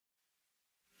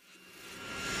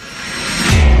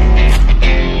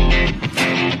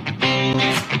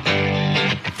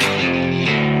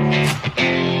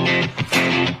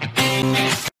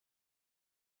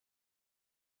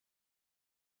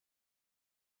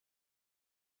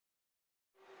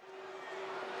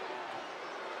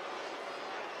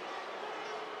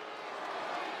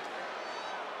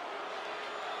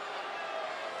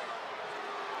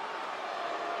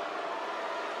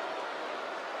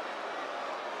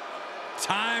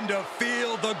Time to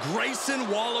feel the Grayson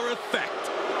Waller effect.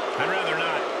 I'd rather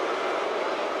not.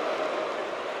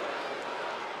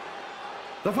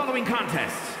 The following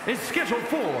contest is scheduled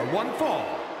for one fall.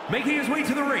 Making his way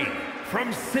to the ring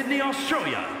from Sydney,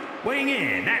 Australia, weighing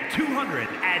in at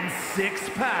 206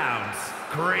 pounds,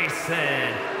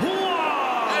 Grayson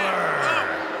Waller.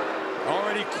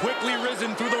 Already quickly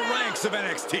risen through the ranks of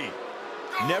NXT.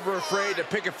 Never afraid to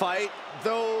pick a fight,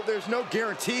 though there's no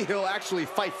guarantee he'll actually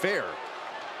fight fair.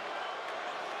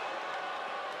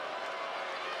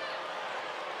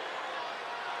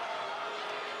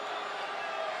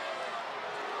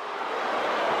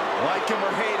 Like him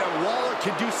or hate him, Waller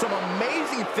can do some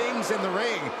amazing things in the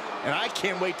ring, and I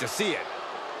can't wait to see it.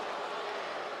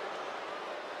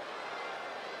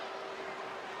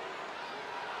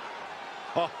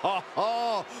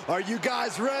 Are you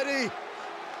guys ready?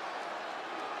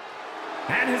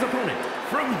 And his opponent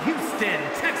from Houston,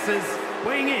 Texas,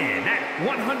 weighing in at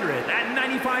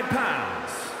 195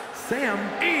 pounds,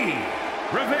 Sammy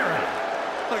Guevara.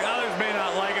 Look, others may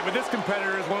not like it, but this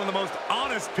competitor is one of the most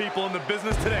honest people in the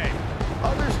business today.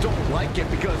 Others don't like it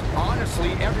because,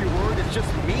 honestly, every word is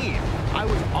just mean. I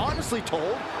was honestly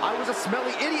told I was a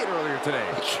smelly idiot earlier today.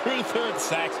 Truth hurts,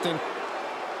 Saxton.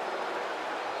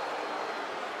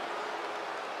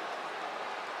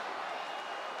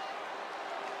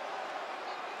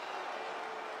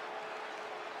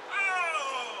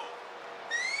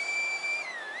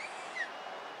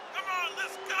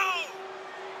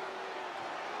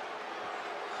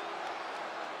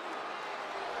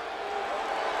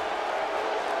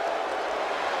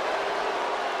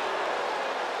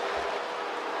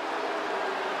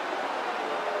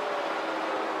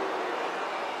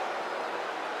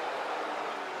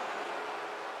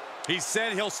 He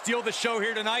said he'll steal the show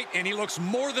here tonight, and he looks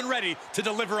more than ready to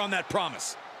deliver on that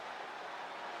promise.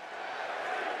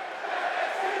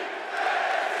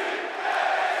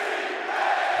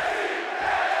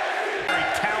 Very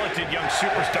talented young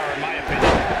superstar, in my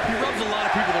opinion. He rubs a lot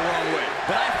of people the wrong way,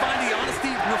 but I find the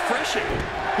honesty refreshing.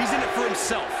 He's in it for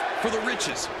himself, for the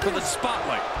riches, for the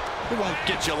spotlight. It won't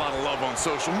get you a lot of love on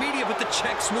social media, but the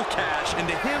checks will cash, and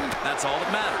to him, that's all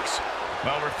that matters.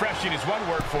 Well, refreshing is one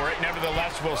word for it.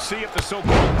 Nevertheless, we'll see if the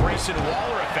so-called Grayson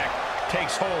Waller effect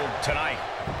takes hold tonight.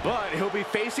 But he'll be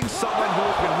facing someone who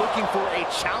has been looking for a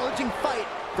challenging fight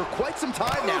for quite some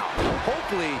time now.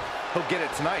 Hopefully, he'll get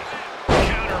it tonight.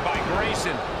 Counter by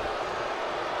Grayson.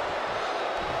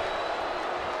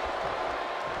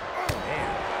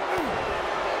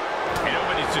 And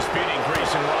nobody's disputing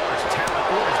Grayson Waller's talent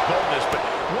or his boldness, but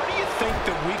what do you think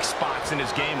the weak spots in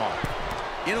his game are?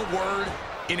 In a word,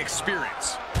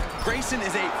 inexperience. Grayson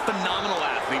is a phenomenal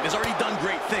athlete, has already done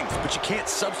great things, but you can't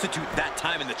substitute that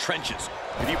time in the trenches.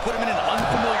 If you put him in an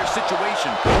unfamiliar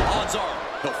situation, odds are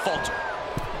he'll falter.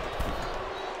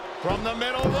 From the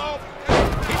middle rope.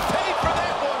 He paid for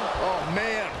that one. Oh,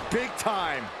 man, big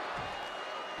time.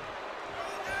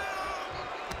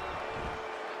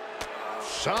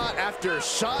 Shot after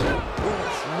shot.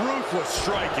 Ruthless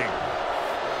striking.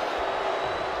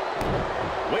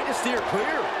 Way to steer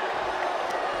clear.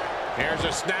 Here's a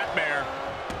snapmare.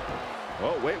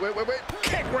 Oh, wait.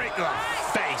 Kick right in the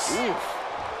face. Oof.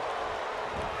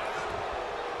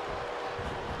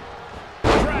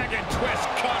 Dragon twist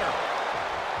cutter.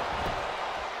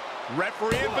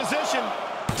 Referee in position.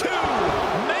 2.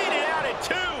 Made it out at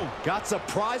 2. Got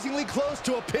surprisingly close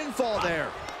to a pinfall there.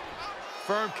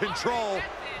 Firm control.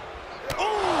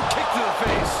 Ooh, kick to the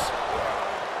face.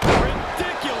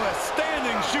 Ridiculous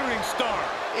standing shooting star.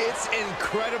 It's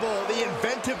incredible, the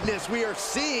inventiveness we are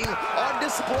seeing on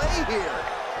display here.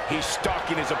 He's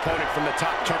stalking his opponent from the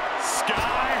top turn.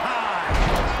 Sky high.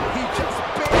 He just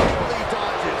barely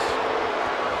dodges.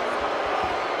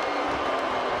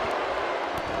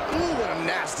 Ooh, what a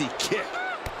nasty kick.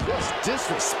 Just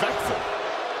disrespectful.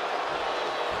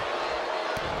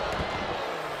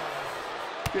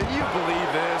 Can you believe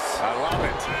this? I love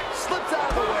it. Slips out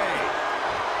of the way.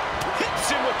 Hits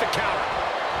him with the counter.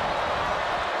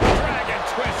 Dragon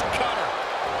twist cutter.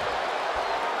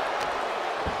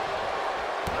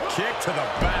 Kick to the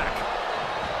back.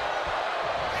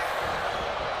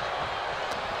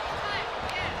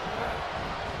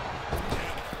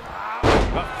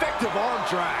 Effective arm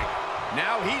drag.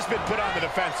 Now he's been put on the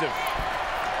defensive.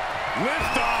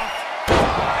 Lift off.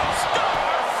 5-star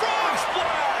frog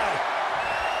splash.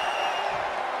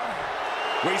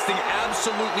 Wasting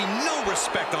absolutely no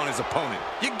respect on his opponent.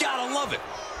 You gotta love it.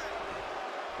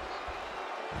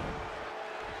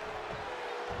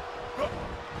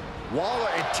 Waller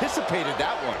anticipated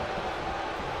that one.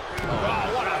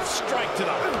 Oh, what a strike to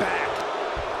the back.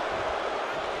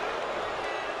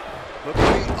 Look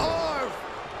at the arm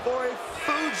for a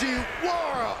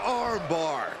Fujiwara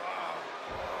armbar.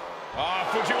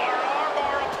 Fujiwara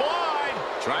armbar applied.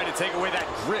 Trying to take away that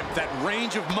grip, that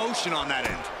range of motion on that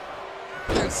end.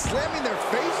 They're slamming their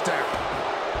face down.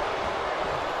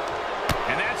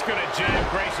 And that's going to jam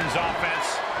Grayson's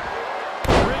offense.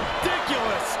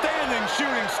 Ridiculous standing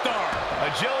shooting star.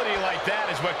 Agility like that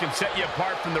is what can set you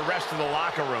apart from the rest of the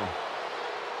locker room.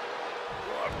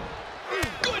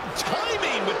 Good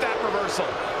timing with that reversal.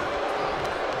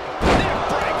 Neck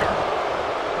breaker.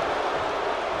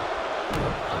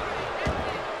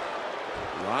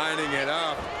 Lining it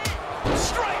up.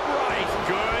 Straight right.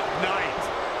 Good night.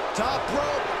 Top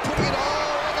rope, putting it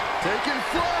all in the... Taking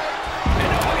flight. And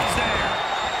nobody's there.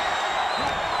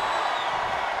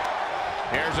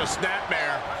 Here's a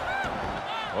snapmare.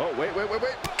 Oh, wait.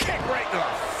 Kick right in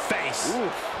the face.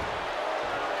 Oof.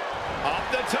 Up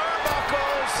the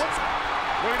turnbuckles.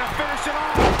 We're going to finish it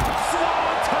off.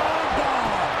 Swanton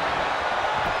bomb.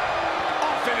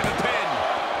 Off into the pin.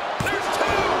 There's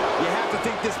two. You have to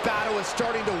think this battle is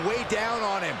starting to weigh down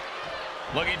on him.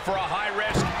 Looking for a high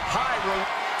risk, high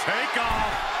rope. Take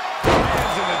off.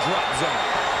 Hands in the drop zone.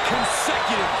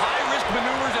 Consecutive high-risk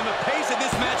maneuvers, and the pace of this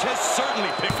match has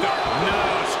certainly picked up.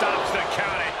 No, stops the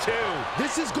count at 2.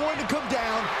 This is going to come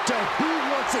down to who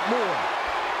wants it more.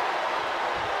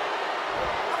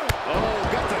 Oh,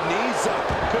 got the knees up.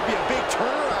 Could be a big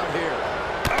turnaround here.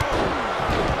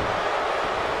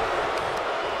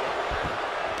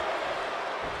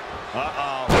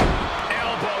 Uh-oh.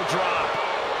 Elbow drop.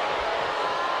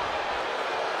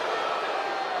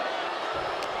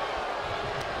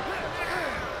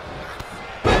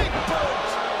 Big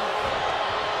boot.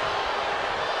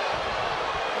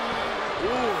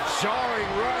 Ooh,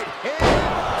 jarring right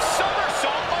hand.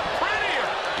 Somersault, but prettier.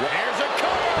 Here's a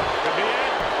cover. Could be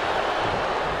it.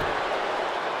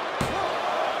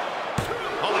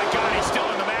 Oh, my God, he's still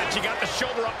in the match. He got the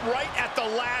shoulder up right at the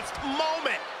last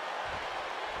moment.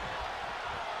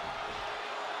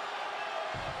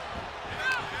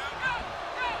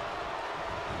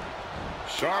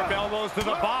 Sharp elbows to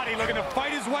the body, looking to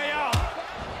fight his way out.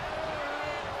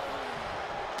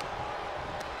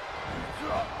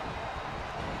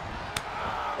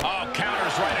 Oh,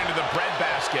 counters right into the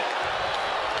breadbasket.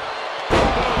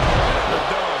 The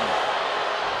dome.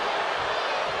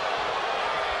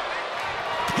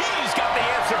 He's got the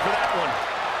answer for that one.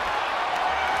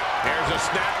 Here's a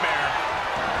snapmare.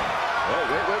 Oh,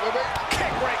 wait.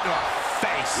 Kick right in the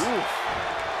face. Oof.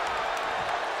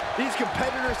 These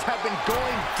competitors have been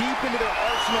going deep into their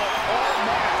arsenal all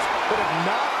match, but have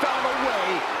not found a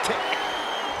way to...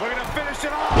 We're going to finish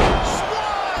it off.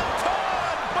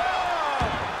 Swanton bomb.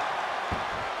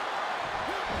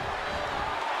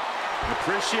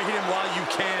 Appreciate him while you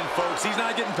can, folks. He's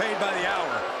not getting paid by the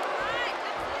hour.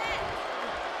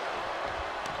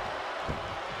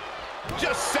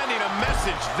 Just sending a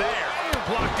message there.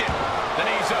 Blocked it. The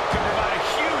knees up can provide a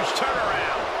huge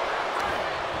turnaround.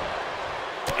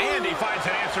 And he finds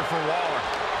an answer for Waller.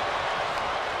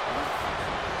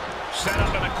 Set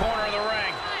up in the corner of the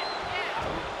ring.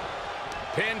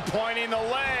 Pinpointing the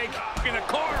leg in the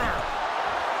corner.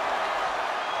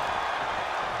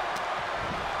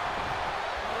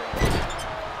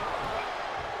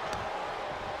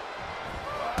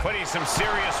 Putting some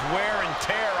serious wear and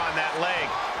tear on that leg.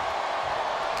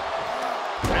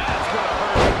 That's gonna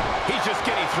hurt. He's just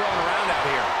getting thrown around out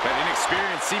here. That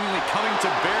inexperience seemingly coming to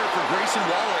bear for Grayson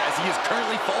Waller as he is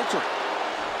currently faltering.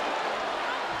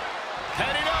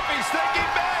 Heading up, he's thinking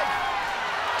big.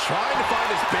 Trying to find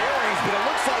his bearings, but it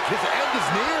looks like his end is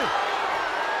near.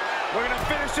 We're going to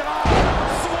finish it off.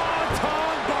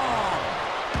 Swanton bomb.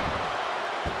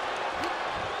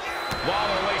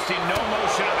 Waller wasting no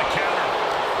motion on the counter.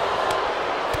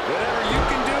 Whatever you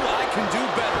can do, I can do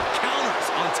better. Counters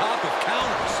on top of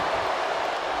counters.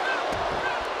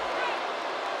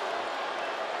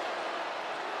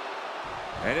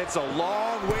 And it's a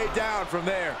long way down from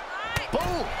there.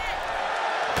 Boom!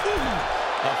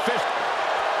 A fish.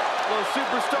 Those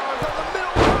superstars on the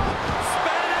middle rope.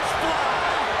 Spanish fly.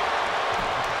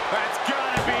 That's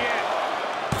gotta be it.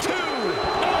 2.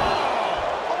 Oh!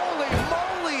 Holy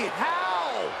moly,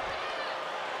 how?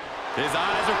 His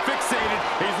eyes are fixated.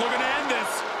 He's looking to end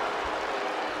this.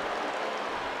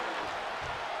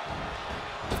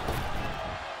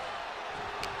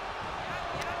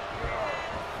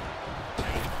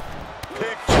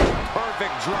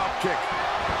 Picture-perfect drop kick.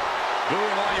 Boo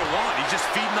him all you want. He's just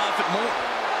feeding off it more.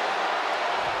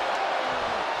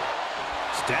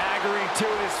 Staggering to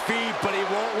his feet, but he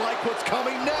won't like what's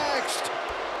coming next.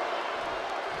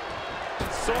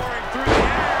 Soaring through the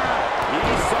air. He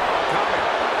saw it coming.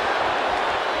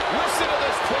 Listen to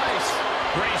this place.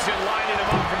 Grayson lining him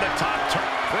up from the top.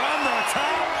 From the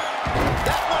top.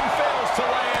 That one fails to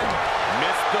land.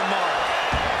 Missed the mark.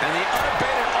 And the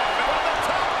unabated offense on the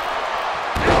top.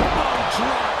 Elbow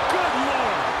drop. Good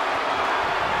Lord.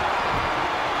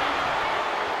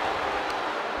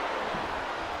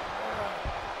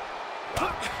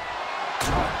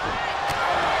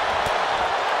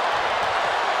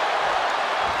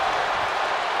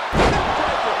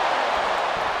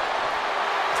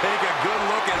 Take a good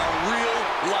look at a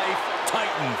real-life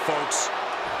Titan, folks.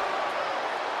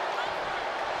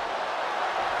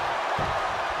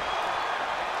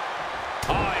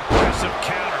 Oh, impressive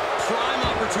counter. Prime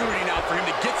opportunity now for him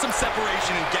to get some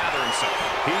separation and gather himself.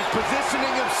 He's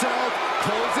positioning himself,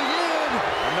 closing in.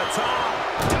 On the top.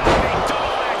 Diving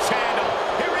double axe handle.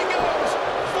 Here he goes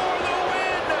for the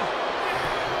win.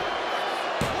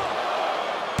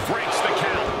 Breaks the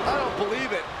count. I don't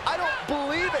believe it. I don't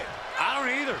believe it. I don't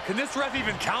either. Can this ref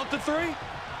even count to 3?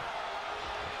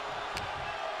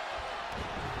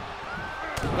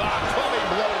 Clubbing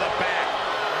blow to the back.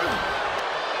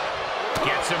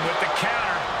 Gets him with the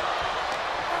counter.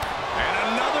 And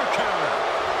another counter.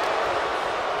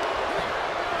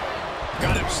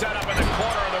 Got him set up in the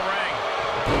corner of the ring.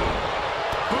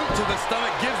 Boot to the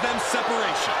stomach gives them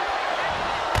separation.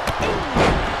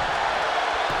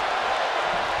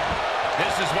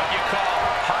 This is what you call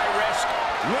high risk.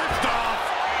 Lift off.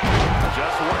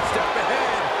 Just one step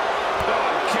ahead.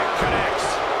 Oh, kick connects.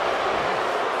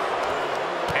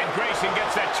 And Grayson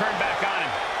gets that turn back on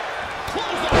him. Close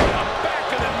on the back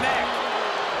of the neck.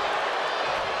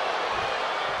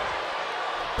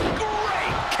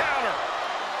 Great counter.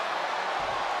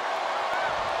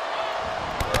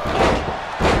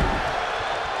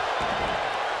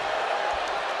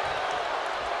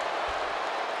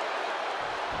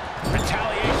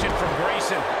 Retaliation from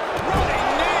Grayson. Running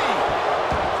knee.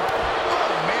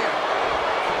 Oh, man.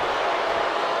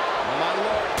 Oh, my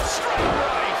Lord. Straight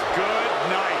right. Good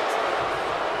night.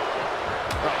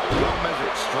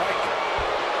 Well-measured strike.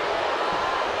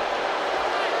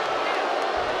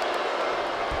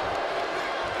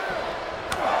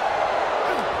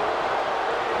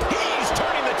 He's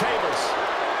turning the tables.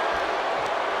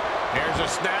 Here's a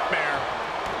snapmare.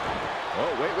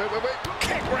 Oh, wait.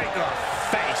 Kick right in the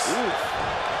face.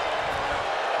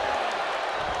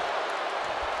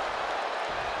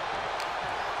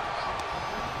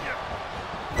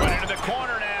 Right into the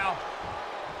corner now.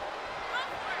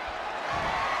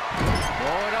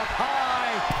 Going up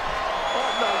high. What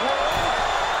in the world?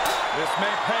 This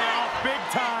may pay off big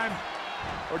time.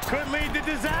 Or could lead to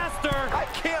disaster. I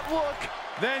can't look.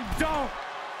 Then don't.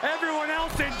 Everyone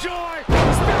else enjoy.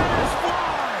 Spanish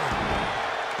fly.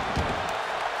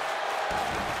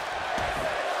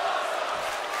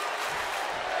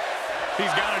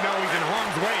 He's got to know he's in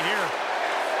harm's way here.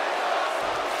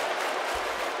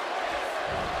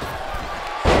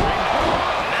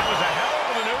 That was a hell of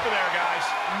a maneuver there, guys.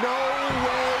 No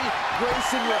way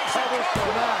Grayson recovers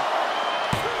from that.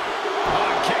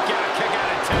 Oh, kick out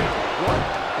at 2. What?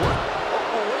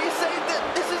 What do you say?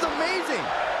 This is amazing.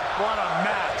 What a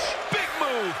match. Big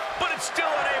move, but it's still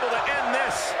unable to end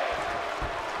this.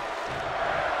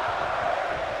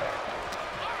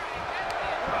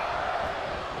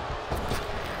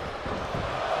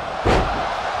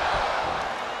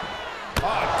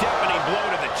 Oh, deafening blow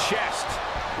to the chest.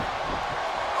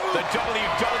 The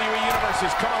WWE Universe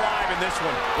has come alive in this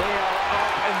one. They are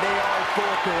up and they are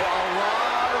vocal. A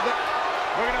lot of it.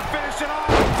 We're going to finish it off.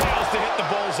 Fails to hit the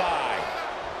bullseye.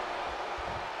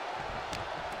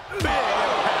 Big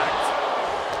impact.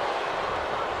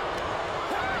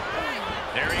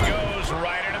 There he goes,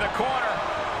 right into the corner.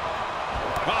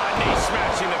 Oh, knee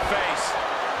smashing the face.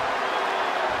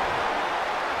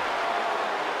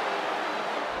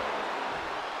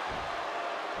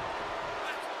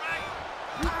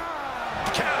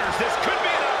 Counters, this could be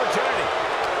an opportunity.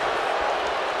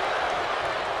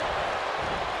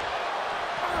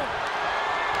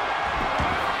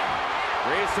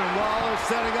 Grayson Waller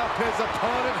setting up his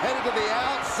opponent, headed to the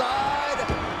outside.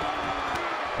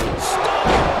 Stop!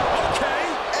 Okay.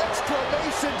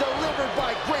 Exclamation delivered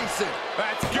by Grayson.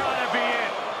 That's got to be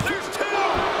it. There's 2. No,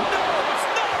 it's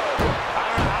not. I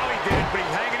don't know how he did, but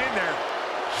he's hanging in there.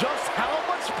 Just how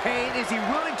much pain is he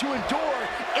willing to endure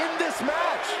in this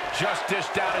match? Just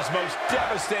dished out his most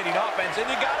devastating offense, and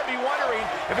you got to be wondering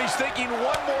if he's thinking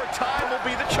one more time will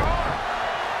be the charm.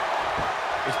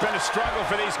 It's been a struggle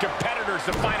for these competitors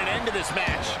to find an end to this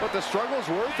match. But the struggle's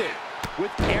worth it.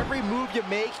 With every move you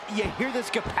make, you hear this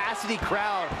capacity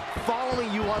crowd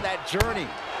following you on that journey.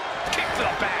 Kick to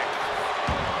the back.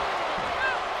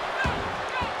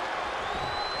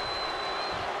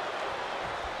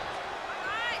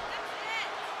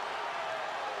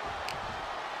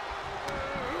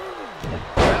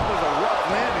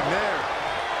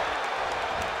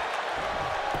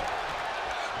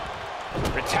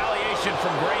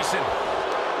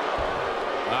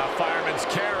 Fireman's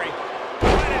carry.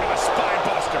 Right into a spine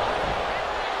buster.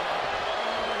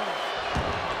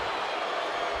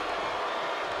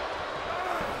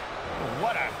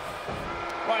 What a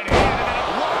right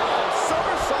hand. Wow,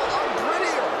 somersault on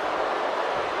Grittier.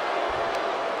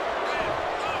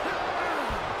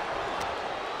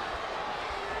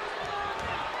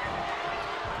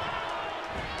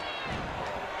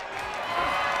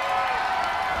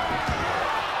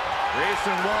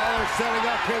 Grayson Waller setting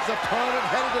up his opponent,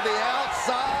 headed to the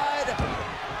outside.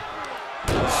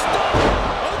 Stop!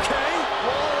 Okay.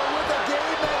 Waller with a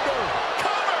game ender.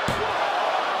 Cover!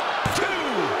 2!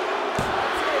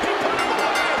 He put him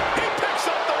away! He picks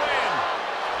up the win!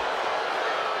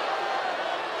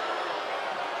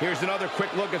 Here's another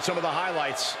quick look at some of the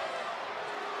highlights.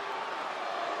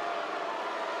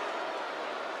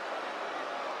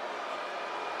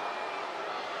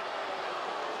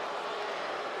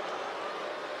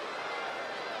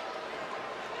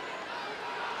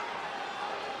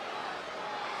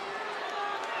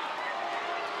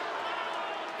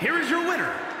 Here is your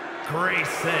winner,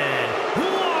 Grayson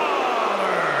Waller.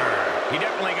 He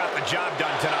definitely got the job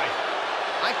done tonight.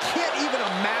 I can't even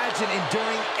imagine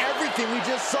enduring everything we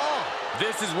just saw.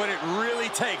 This is what it really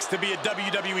takes to be a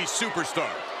WWE superstar.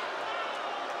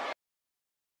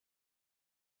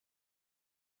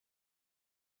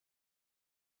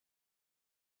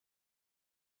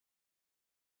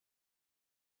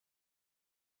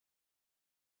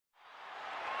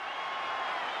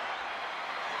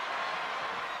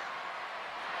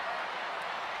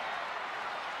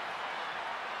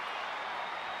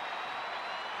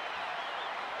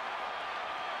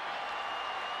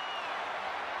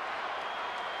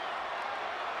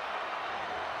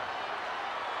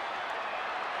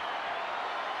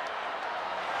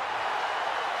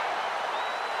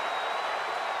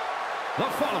 The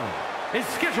following is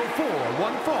scheduled for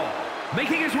one fall,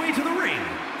 making his way to the ring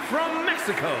from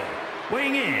Mexico,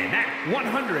 weighing in at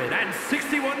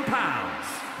 161 pounds,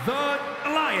 the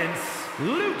Alliance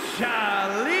Lucha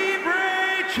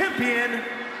Libre Champion,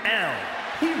 El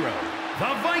Hijo,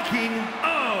 the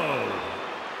Vikingo.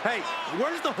 Hey,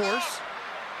 where's the horse?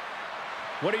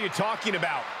 What are you talking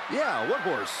about? Yeah, what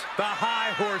horse? The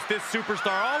high horse this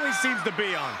superstar always seems to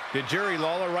be on. Did Jerry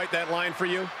Lawler write that line for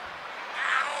you?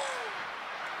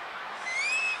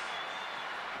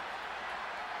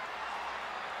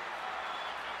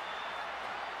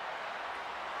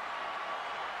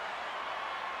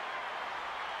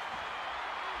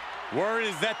 Word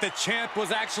is that the champ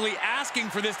was actually asking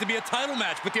for this to be a title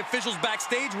match, but the officials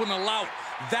backstage wouldn't allow it.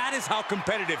 That is how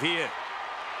competitive he is.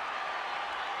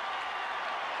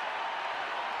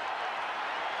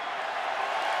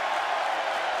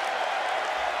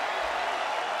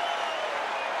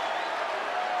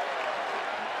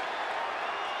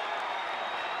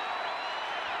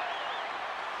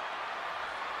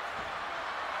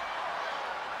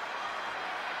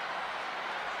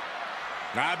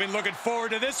 I've been looking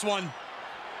forward to this one.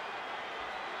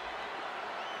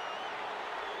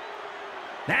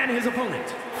 And his opponent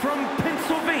from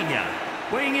Pennsylvania,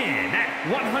 weighing in at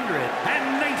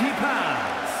 190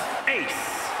 pounds,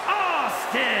 Ace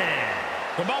Austin.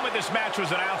 The moment this match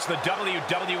was announced, the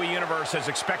WWE Universe has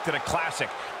expected a classic.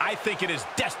 I think it is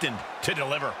destined to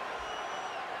deliver.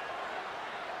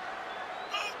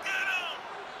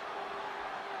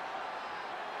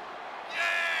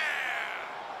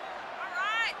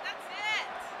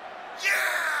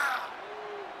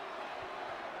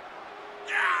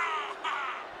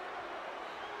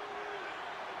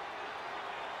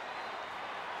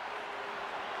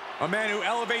 A man who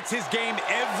elevates his game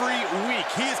every week.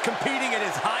 He is competing at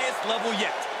his highest level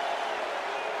yet.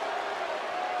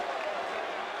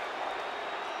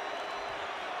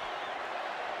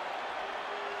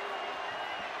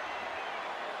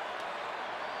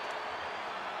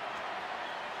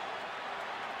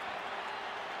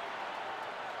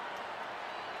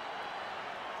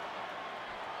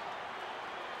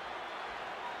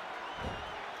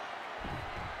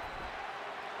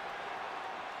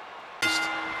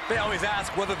 They always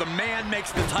ask whether the man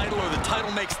makes the title or the title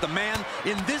makes the man.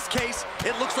 In this case,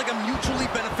 it looks like a mutually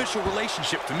beneficial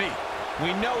relationship to me.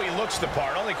 We know he looks the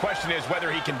part. Only question is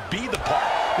whether he can be the part.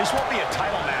 This won't be a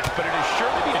title match, but it is sure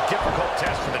to be a difficult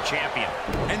test for the champion.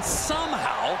 And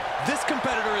somehow, this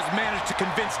competitor has managed to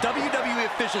convince WWE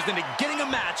officials into getting a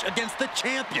match against the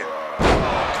champion.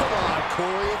 Oh, come on,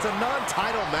 Corey. It's a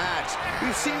non-title match.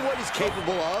 We've seen what he's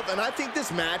capable of, and I think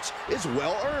this match is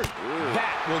well earned.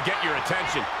 That will get your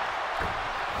attention.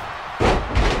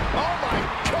 Oh, my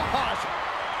gosh!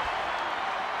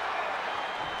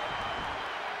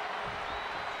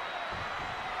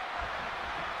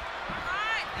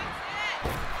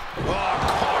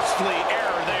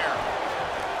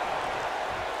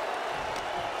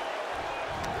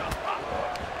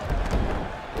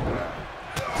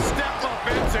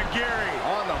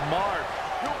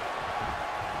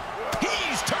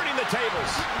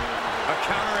 A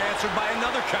counter answered by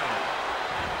another counter.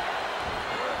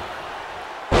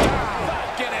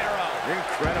 Falcon arrow.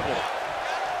 Incredible.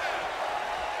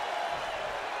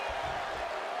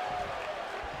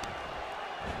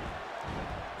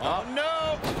 Oh,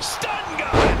 no. Stun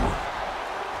gun.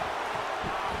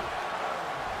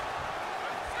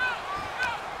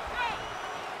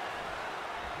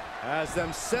 Has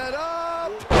them set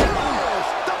up. There's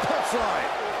the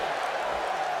punchline.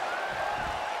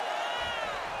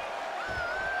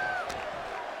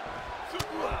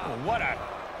 Oh, what a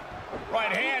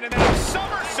right hand, and then a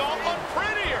somersault on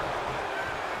prettier.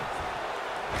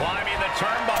 Climbing the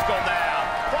turnbuckle now.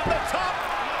 From the top.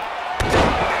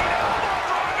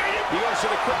 He goes for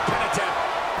the quick pin attempt.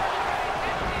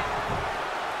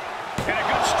 And a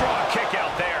good strong kick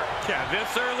out there. Yeah,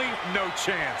 this early, no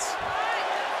chance.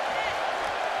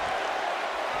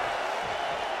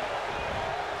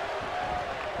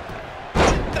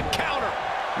 The counter.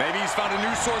 Maybe he's found a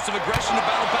new source of aggression to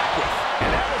battle back with.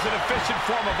 And that was an efficient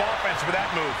form of offense for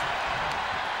that move.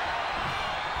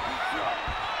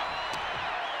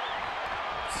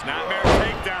 Snapmare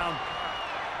takedown.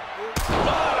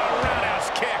 What a roundhouse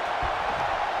kick.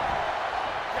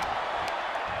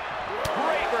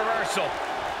 Great reversal.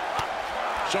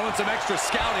 Showing some extra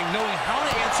scouting, knowing how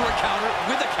to answer a counter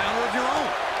with a counter of your own.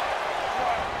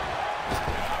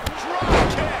 Drop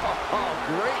kick. Oh,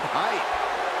 great height.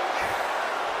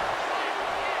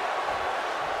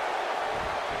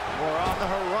 We're on the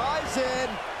horizon.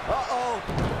 Uh-oh.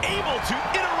 Able to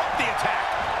interrupt the attack.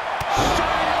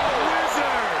 Giant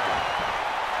Wizard.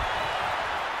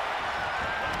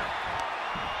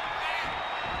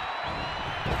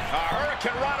 A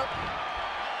Hurricane Rana.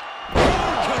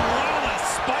 Corona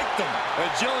spiked them.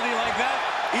 Agility like that,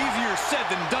 easier said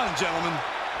than done, gentlemen.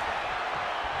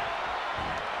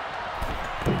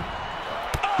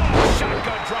 Oh,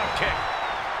 shotgun drop kick.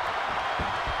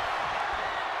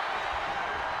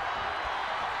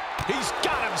 He's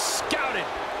got him scouted.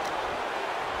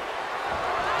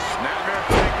 Snapmare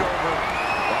takeover.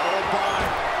 Followed by.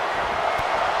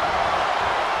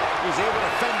 He's able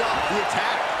to fend off the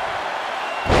attack.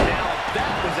 Now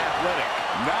that was athletic.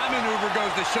 That maneuver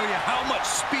goes to show you how much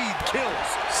speed kills.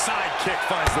 Side kick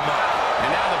finds the mark. And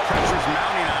now the pressure's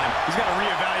mounting on him. He's got to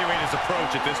reevaluate his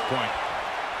approach at this point.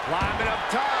 Climbing up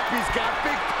top. He's got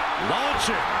big.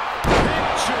 Launching.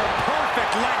 Picture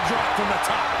perfect leg drop from the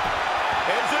top.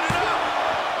 Is it enough?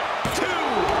 2.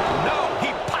 No,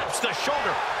 he pops the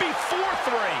shoulder before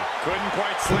 3. Couldn't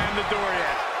quite slam the door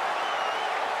yet.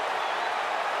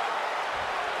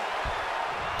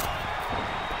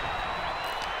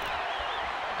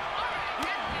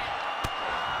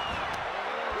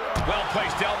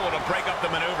 Well-placed elbow to break up the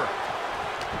maneuver.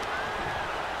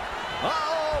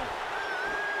 Uh-oh.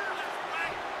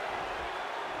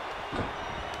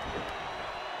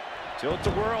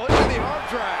 Tilt-a-whirl into the arm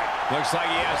drag. Looks like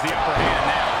he has the upper hand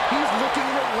now. He's looking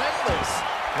relentless.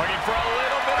 Looking for a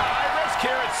little bit of high risk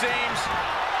here, it seems.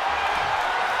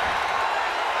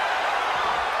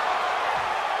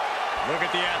 Look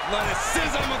at the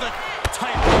athleticism of the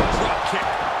tight drop kick.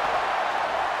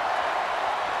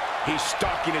 He's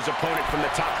stalking his opponent from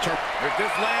the top turn. If this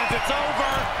lands, it's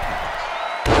over.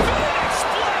 Big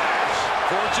splash!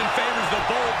 Fortune favors the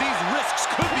bold. These risks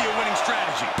could be a winning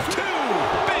strategy. 2.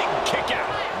 Big kick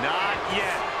out. Not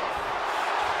yet.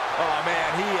 Oh, man,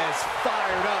 he is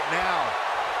fired up now.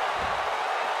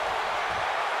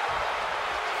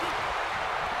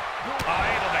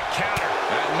 Able to counter.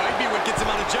 That might be what gets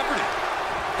him out of jeopardy.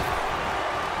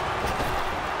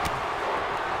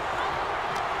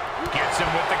 Gets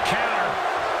him with the counter.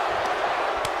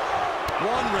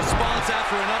 One response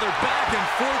after another. Back and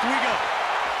forth we go.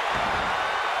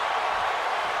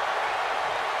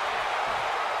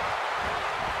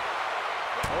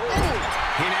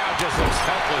 He now just looks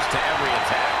helpless to every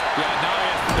attack. Yeah, now he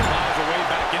has to devise a way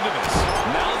back into this.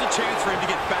 Now's a chance for him to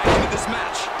get back into this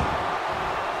match.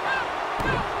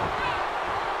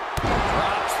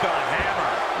 Drops the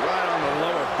hammer. Right on the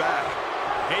lower back.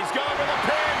 He's going for the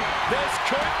pin. This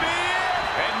could be it.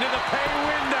 Into the pay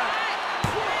window.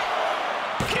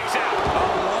 Kicks out. A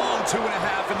long 2.5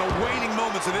 in the waning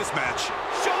moments of this match.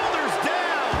 Shoulders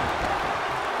down.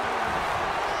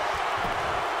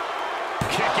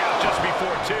 Kick out just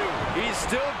before 2. He's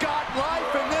still got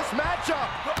life in this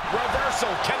matchup. Reversal.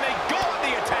 Can they go on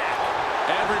the attack?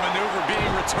 Every maneuver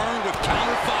being returned with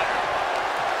counter fire.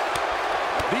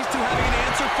 These two having an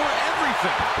answer for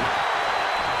everything.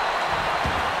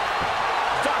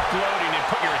 Stop gloating and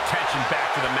put your attention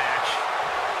back to the match.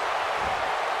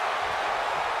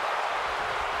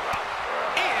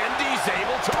 And he's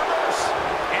able to reverse.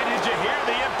 And did you hear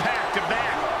the impact of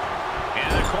that?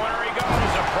 In the corner he goes.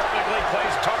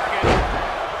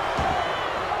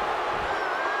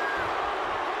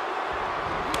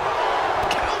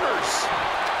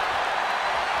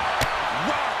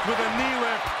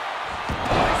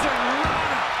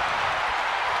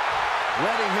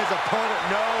 letting his opponent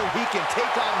know he can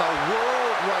take on the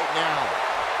world right now.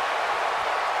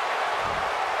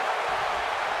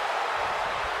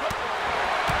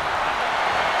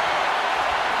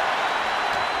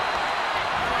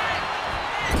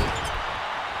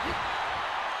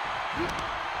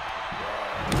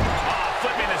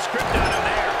 Flipping the script out of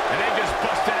there, and they just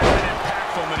busted out an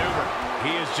impactful maneuver.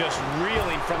 He is just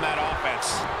reeling from that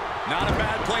offense. Not a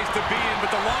bad place to be in, but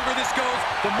the longer this goes,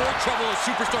 the more trouble a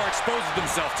superstar exposes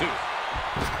himself to.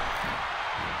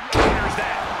 There's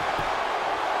that.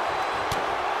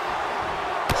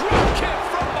 Drop kick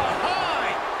from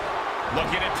behind.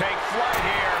 Looking to take flight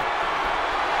here.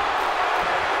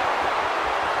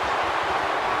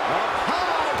 Up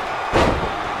high.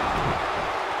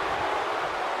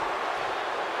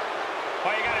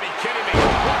 Oh, you gotta be kidding me.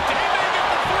 What, did he make it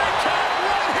the 3 count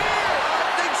right here?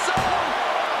 I think so.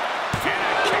 And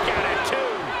a kick out at 2.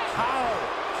 How?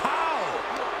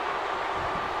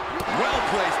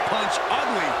 Well-placed punch,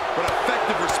 ugly, but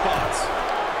effective response.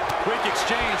 Quick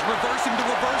exchange, reversing the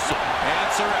reversal.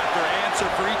 Answer after answer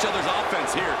for each other's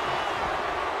offense here.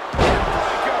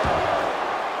 Breaker.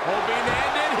 Hoping to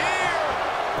end it here.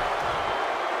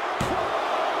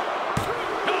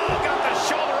 Oh, got the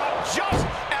shoulder up just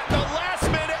at the last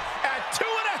minute. At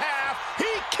 2.5,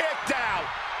 he kicked out.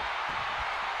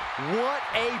 What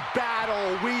a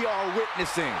battle we are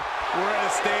witnessing. We're at a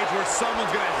stage where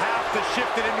someone's going to have to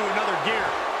shift it into another gear.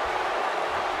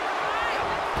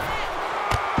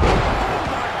 Oh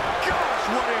my gosh,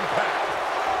 what impact!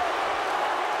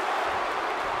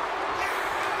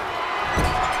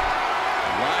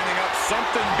 Lining up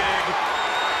something big.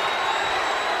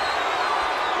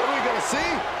 What are we going to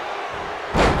see?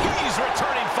 He's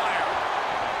returning fire.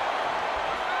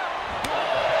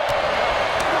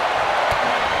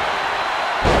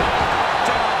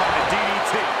 Down by the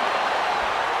DDT.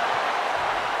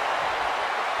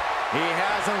 He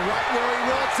has him right where he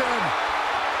wants him.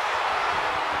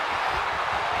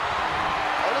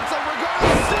 It looks like we're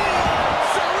going to see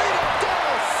Serena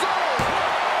Del Sol.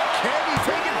 Can he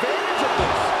take advantage of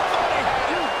this?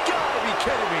 You gotta be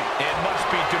kidding me. It must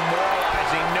be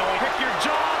demoralizing knowing. Pick your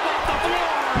jaw off the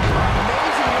floor.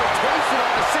 Amazing rotation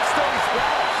on the 630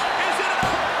 splash. Is it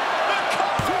enough? The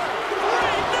cover!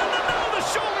 3! No! The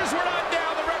shoulders were not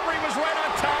down. The referee was right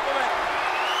on top of it.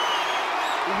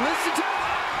 Listen to...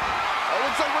 It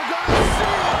looks like we're going to see...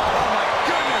 Oh my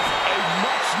goodness. A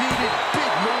much-needed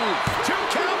big move. 2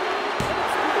 count.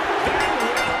 That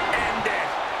will end it.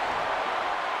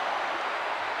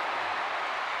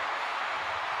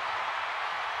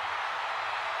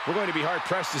 We're going to be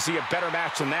hard-pressed to see a better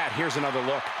match than that. Here's another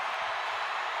look.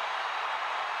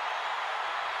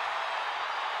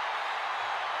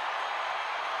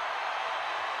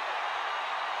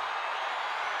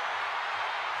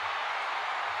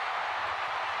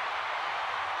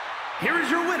 Here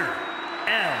is your winner,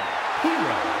 El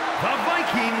Hijo, the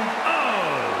Vikingo.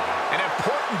 An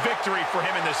important victory for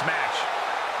him in this match.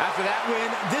 After that win,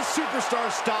 this superstar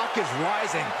stock is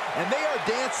rising, and they are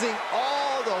dancing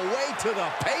all the way to the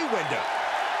pay window.